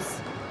those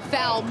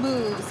foul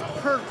moves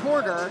per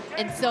quarter,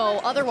 and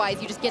so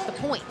otherwise you just get the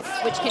points,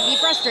 which can be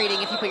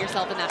frustrating if you put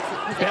yourself in that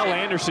position. Bell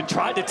Anderson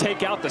tried to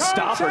take out the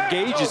stopper.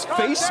 Gage's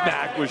face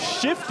smack was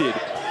shifted.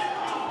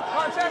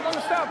 Contact on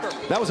the stopper.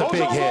 That was a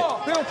big hit.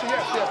 Penalty,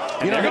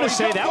 yes. And they're going to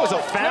say that was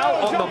a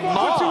foul on the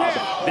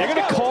mob. They're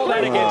going to call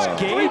that against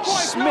Gage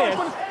Smith.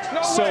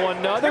 So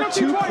another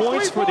 2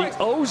 points for the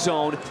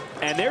Ozone,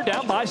 and they're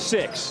down by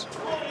 6.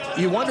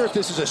 You wonder if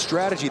this is a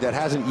strategy that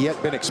hasn't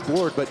yet been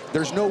explored, but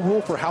there's no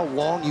rule for how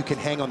long you can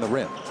hang on the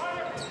rim.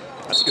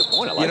 That's a good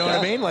point. I like you know that.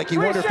 what I mean? Like, you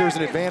wonder if there's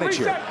an advantage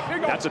here.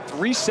 That's a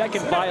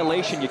 3-second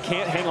violation. You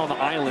can't hang on the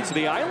island. So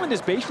the island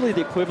is basically the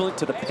equivalent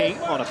to the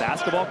paint on a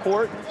basketball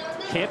court.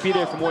 Can't be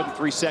there for more than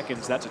 3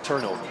 seconds. That's a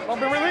turnover.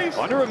 Under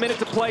a minute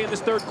to play in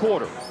this third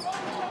quarter.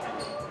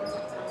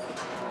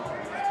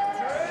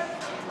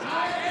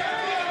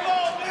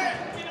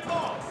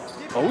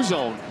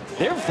 Ozone,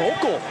 they're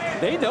vocal.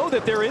 They know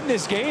that they're in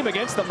this game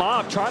against the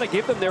mob, trying to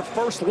give them their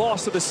first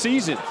loss of the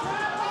season.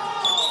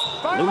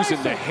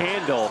 Losing the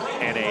handle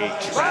and a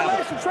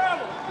travel.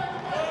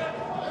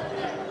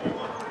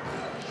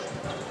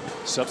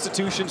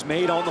 Substitutions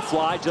made on the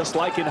fly, just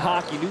like in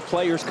hockey. New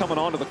players coming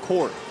onto the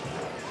court.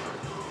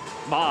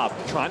 Mob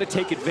trying to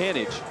take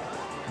advantage.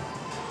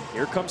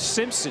 Here comes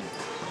Simpson.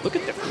 Look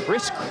at the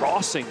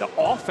crisscrossing. The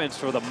offense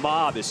for the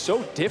mob is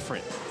so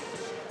different.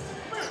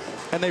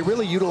 And they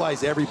really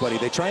utilize everybody.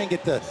 They try and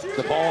get the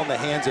ball in the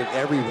hands of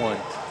everyone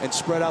and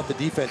spread out the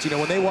defense. You know,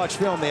 when they watch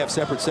film, they have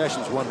separate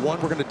sessions. One, we're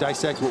going to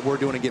dissect what we're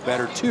doing and get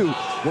better. 2,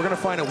 we're going to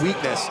find a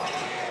weakness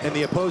in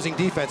the opposing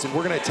defense, and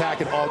we're going to attack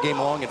it all game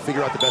long and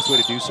figure out the best way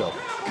to do so.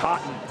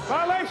 Cotton.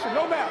 Violation,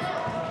 no bounce.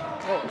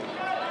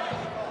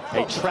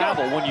 A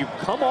travel. When you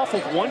come off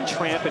of one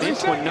tramp and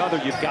into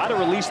another, you've got to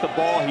release the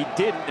ball. He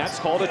didn't. That's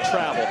called a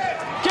travel.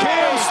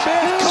 Cam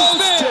Smith,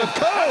 coast to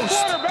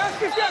coast.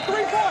 Basket's got 3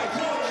 points.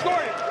 Score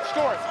it.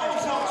 Score it.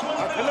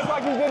 It looked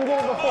like he didn't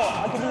get it before.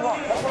 I could be wrong.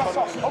 That's what I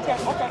saw. Okay.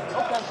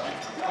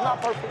 I'm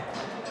not perfect.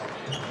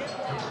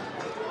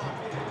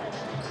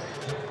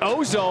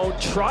 Ozone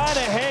trying to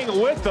hang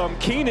with them.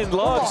 Keenan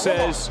Love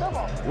says,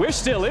 we're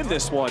still in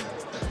this one.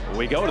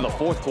 We go to the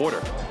fourth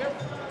quarter.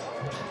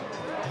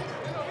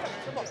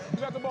 You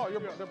got the ball. You're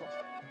good.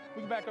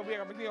 We can back up.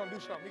 We're going to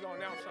do something. We're going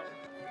to announce something.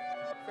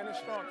 Finish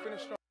strong.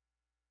 Finish strong.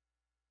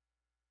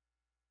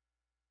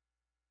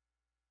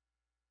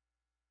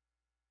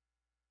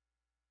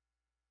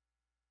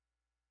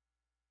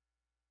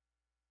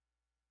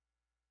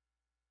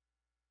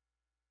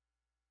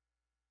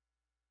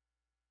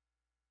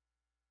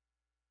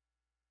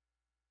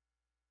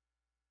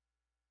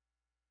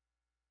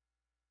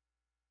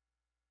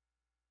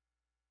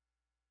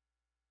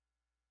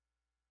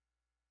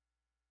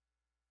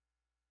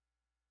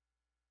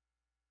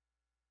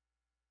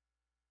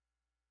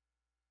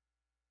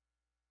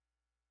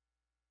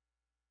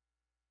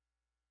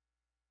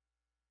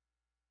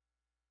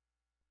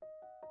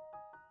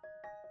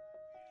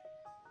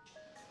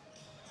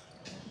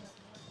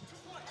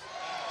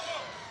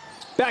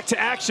 Back to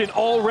action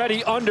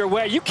already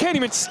underway. You can't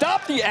even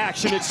stop the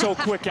action. It's so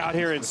quick out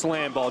here in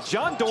Slam Ball.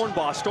 John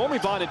Dornbos, Stormy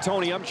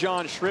Bonantoni, I'm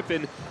John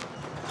Schrippen.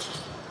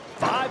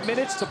 5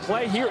 minutes to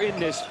play here in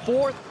this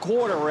fourth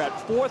quarter. We're at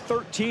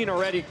 4:13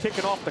 already,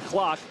 kicking off the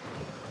clock.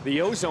 The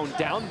Ozone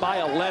down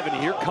by 11.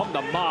 Here come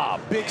the mob.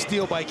 Big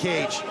steal by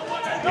Cage.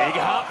 Big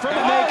hop from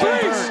the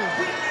Makers.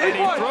 And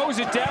he throws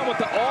it down with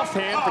the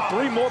offhand for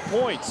 3 more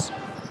points.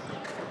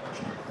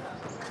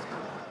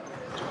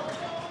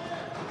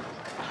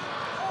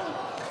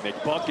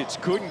 Make buckets,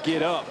 couldn't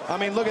get up. I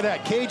mean, look at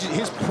that. Cage,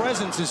 his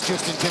presence is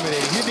just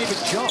intimidating. He didn't even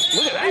jump.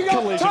 Look at that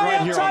collision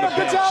right here on the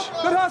bench. Good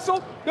job. Good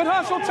hustle. Good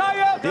hustle. Tie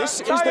up.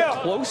 This is the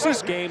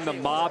closest game the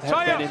Mob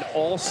have been in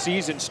all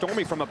season.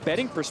 Stormy, from a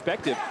betting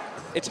perspective,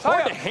 it's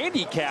hard to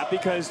handicap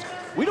because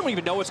we don't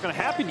even know what's going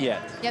to happen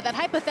yet. Yeah, that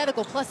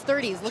hypothetical plus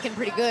 30 is looking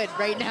pretty good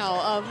right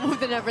now with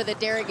the number that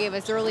Derek gave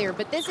us earlier.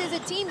 But this is a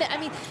team that, I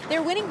mean,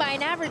 they're winning by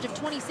an average of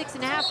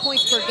 26.5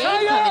 points per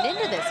game coming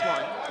into this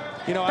one.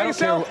 You know, I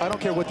don't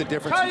care what the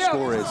difference in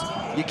score is.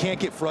 You can't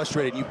get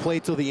frustrated. You play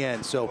till the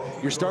end. So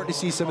you're starting to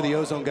see some of the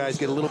Ozone guys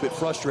get a little bit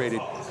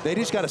frustrated. They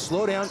just got to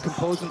slow down,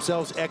 compose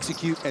themselves,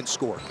 execute, and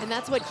score. And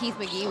that's what Keith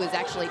McGee was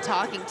actually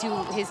talking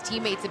to his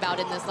teammates about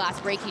in this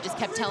last break. He just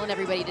kept telling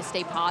everybody to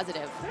stay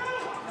positive.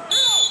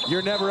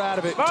 You're never out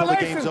of it until the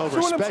game's over,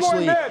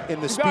 especially in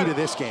the speed of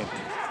this game.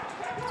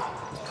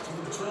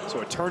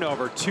 So a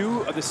turnover.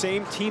 Two of the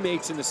same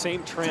teammates in the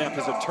same tramp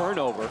as a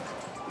turnover.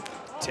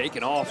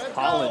 Taken off,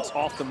 Hollins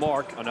off the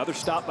mark. Another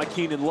stop by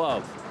Keenan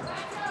Love.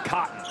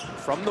 Cotton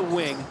from the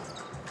wing.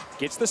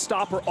 Gets the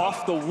stopper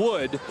off the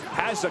wood.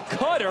 Has a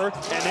cutter,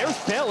 and there's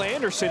Bell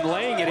Anderson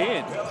laying it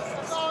in.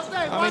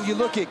 I mean, you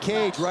look at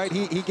Cage, right?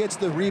 He gets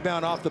the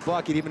rebound off the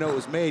bucket, even though it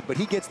was made, but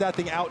he gets that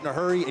thing out in a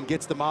hurry and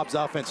gets the Mob's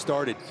offense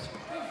started.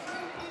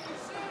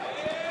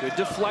 Good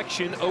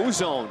deflection,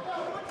 Ozone.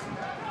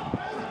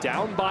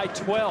 Down by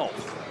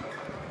 12.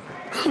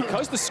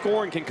 Because the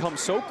scoring can come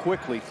so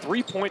quickly,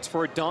 3 points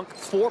for a dunk,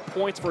 4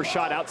 points for a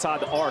shot outside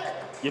the arc,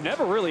 you're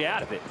never really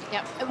out of it.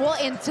 Yeah, well,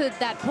 and to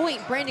that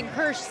point, Brandon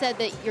Kirsch said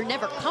that you're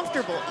never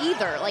comfortable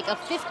either. Like a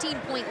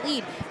 15-point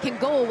lead can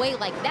go away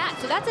like that.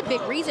 So that's a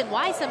big reason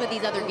why some of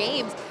these other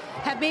games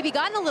have maybe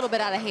gotten a little bit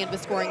out of hand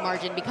with scoring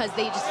margin, because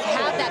they just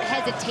have that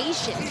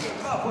hesitation.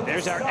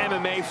 There's our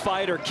MMA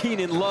fighter,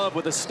 Keenan Love,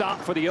 with a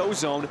stop for the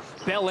Ozone.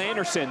 Bell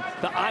Anderson,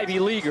 the Ivy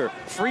Leaguer,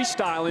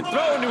 freestyling,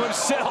 throwing to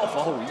himself.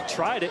 Oh, he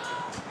tried it.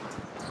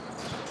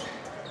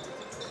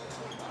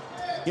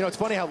 You know, it's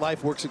funny how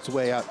life works its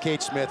way out.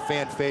 Cage Smith,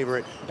 fan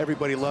favorite,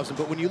 everybody loves him.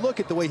 But when you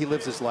look at the way he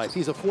lives his life,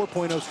 he's a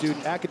 4.0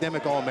 student,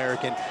 academic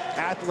All-American,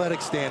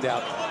 athletic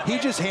standout. He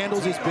just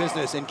handles his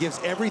business and gives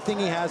everything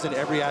he has in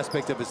every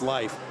aspect of his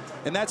life.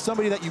 And that's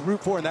somebody that you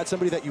root for, and that's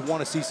somebody that you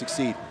want to see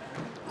succeed.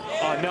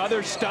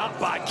 Another stop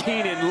by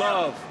Keenan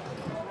Love.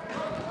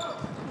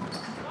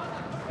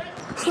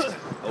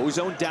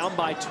 Ozone down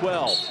by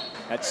 12.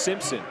 That's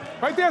Simpson.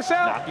 Right there,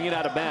 Sal. Knocking it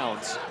out of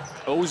bounds.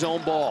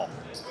 Ozone ball.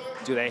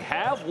 Do they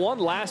have one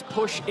last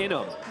push in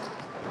them?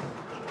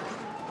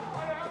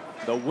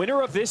 The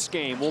winner of this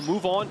game will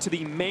move on to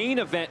the main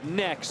event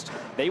next.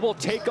 They will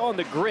take on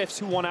the Griffs,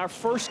 who won our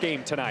first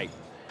game tonight.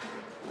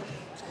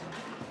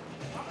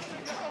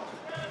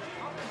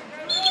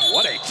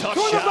 What a tough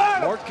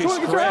shot, Marcus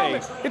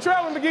Gray. Get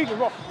traveling,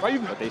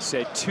 McGee. But they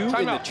said two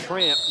in the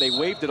tramp. They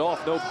waved it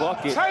off, no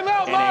bucket.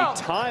 Timeout, and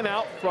a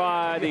timeout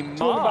by the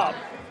Mob.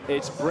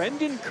 It's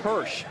Brendan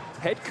Kirsch,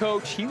 head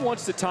coach. He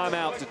wants the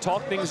timeout to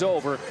talk things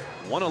over.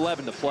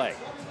 1:11 to play.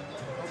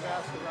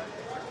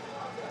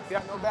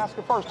 Yeah, no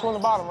basket first, two on the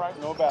bottom, right?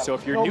 No basket. So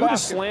if you're new to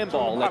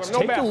SlamBall, let's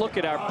take a look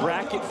at our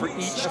bracket for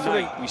each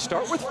night. We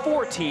start with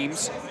 4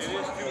 teams.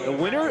 The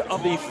winner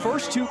of the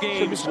first 2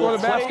 games will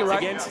play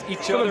against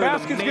each other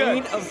in the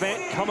main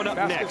event coming up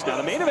next. Now,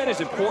 the main event is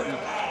important.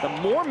 The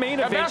more main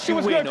events you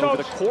win over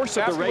the course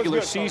of the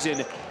regular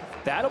season,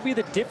 that'll be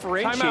the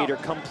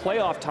differentiator come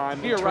playoff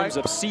time in terms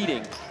of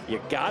seeding.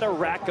 You gotta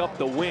rack up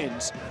the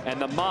wins.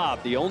 And the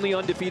Mob, the only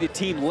undefeated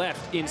team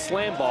left in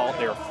SlamBall,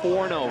 they're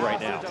 4-0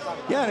 right now.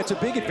 Yeah, and it's a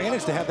big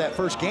advantage to have that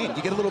first game.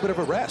 You get a little bit of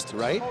a rest,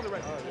 right?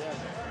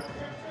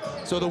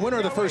 So the winner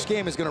of the first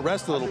game is going to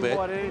rest a little bit,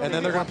 and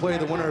then they're going to play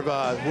the winner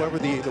of whoever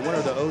the winner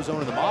of the Ozone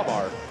and the Mob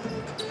are.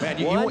 Man,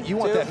 you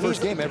want that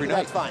first game every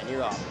night. That's fine.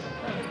 You're off.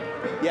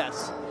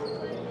 Yes.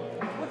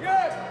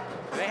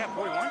 They have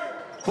 41.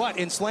 But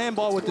in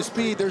SlamBall with the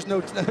speed, there's no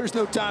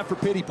time for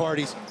pity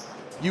parties.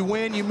 You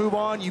win, you move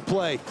on, you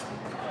play.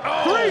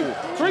 Oh,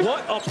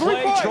 what a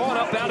play drawn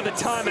up out of the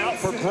timeout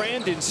for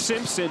Brandon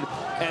Simpson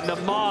and the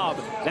Mob.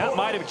 That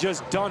might have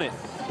just done it.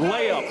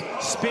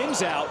 Layup,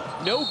 spins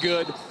out, no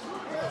good.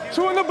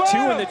 2 in the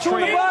bottom. 2 in the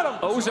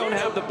tramp. Ozone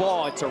have the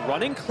ball. It's a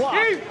running clock.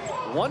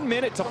 1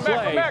 minute to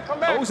play. Come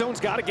back. Ozone's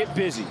got to get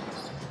busy.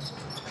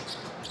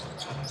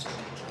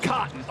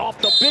 Cotton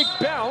off the big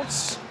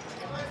bounce.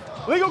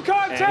 Legal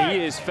contact. And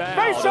he is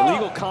fouled.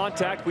 Illegal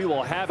contact. We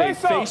will have a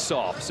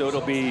face-off. So it'll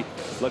be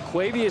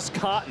LaQuavius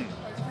Cotton.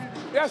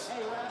 Yes.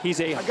 He's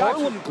a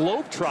Harlem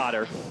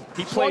Globetrotter.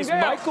 He plays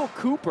Michael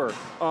Cooper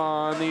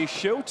on the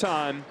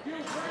Showtime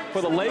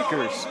for the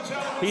Lakers.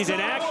 He's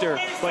an actor,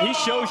 but he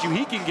shows you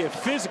he can get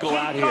physical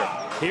out here.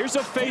 Here's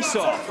a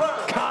face-off.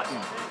 Cotton,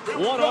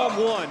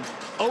 one-on-one.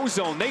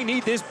 Ozone, they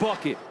need this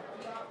bucket.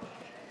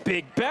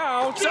 Big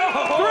bounce.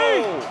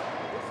 Oh!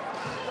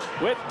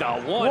 With the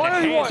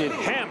one-handed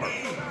hammer.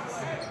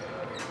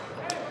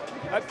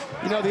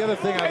 You know, the other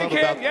thing I love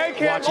about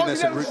watching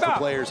this and rooting for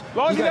players,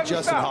 you got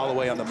Justin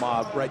Holloway on the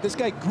mob, right? This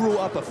guy grew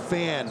up a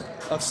fan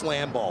of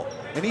SlamBall.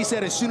 And he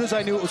said, as soon as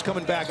I knew it was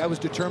coming back, I was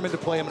determined to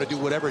play. I'm going to do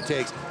whatever it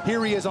takes.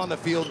 Here he is on the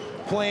field,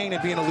 playing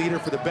and being a leader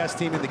for the best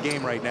team in the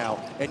game right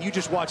now. And you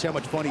just watch how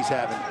much fun he's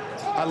having.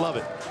 I love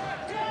it.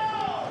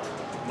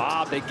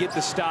 Mob, they get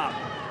the stop.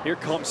 Here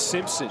comes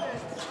Simpson.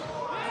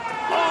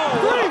 Oh,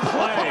 what a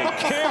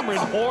play. Cameron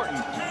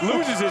Horton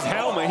loses his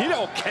helmet. He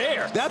don't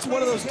care. That's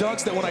one of those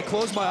dunks that when I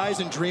close my eyes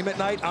and dream at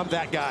night, I'm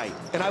that guy.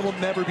 And I will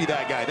never be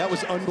that guy. That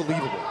was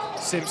unbelievable.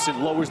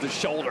 Simpson lowers the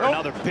shoulder.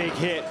 Another big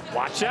hit.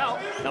 Watch out.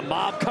 The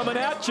mob coming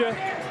at you.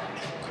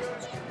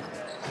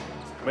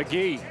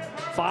 McGee,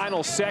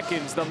 final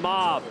seconds. The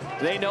mob,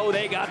 they know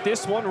they got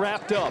this one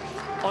wrapped up.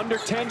 Under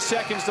 10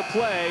 seconds to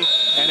play,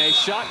 and a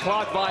shot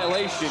clock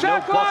violation.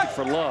 No bucket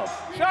for Love.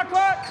 Shot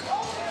clock.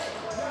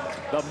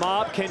 The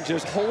mob can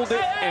just hold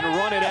it and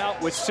run it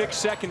out with 6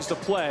 seconds to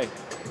play.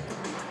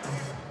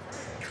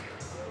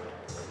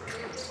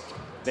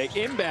 They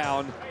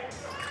inbound,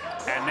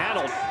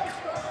 and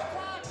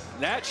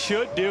that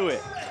should do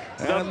it.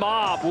 The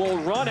mob will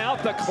run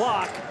out the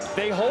clock.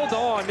 They hold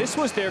on. This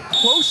was their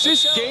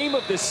closest game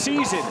of the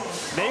season.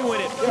 They win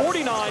it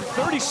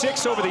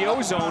 49-36 over the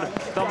Ozone.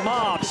 The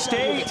mob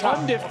stay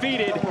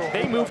undefeated.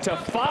 They move to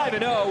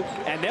 5-0,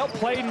 and they'll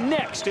play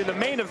next in the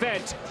main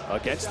event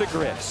against the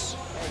Griffs.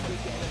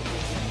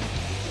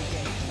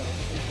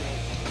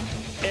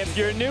 If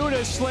you're new to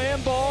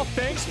SlamBall,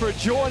 thanks for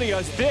joining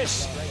us.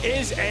 This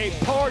is a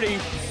party,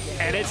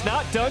 and it's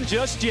not done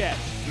just yet.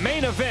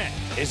 Main event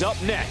is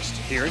up next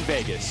here in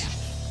Vegas.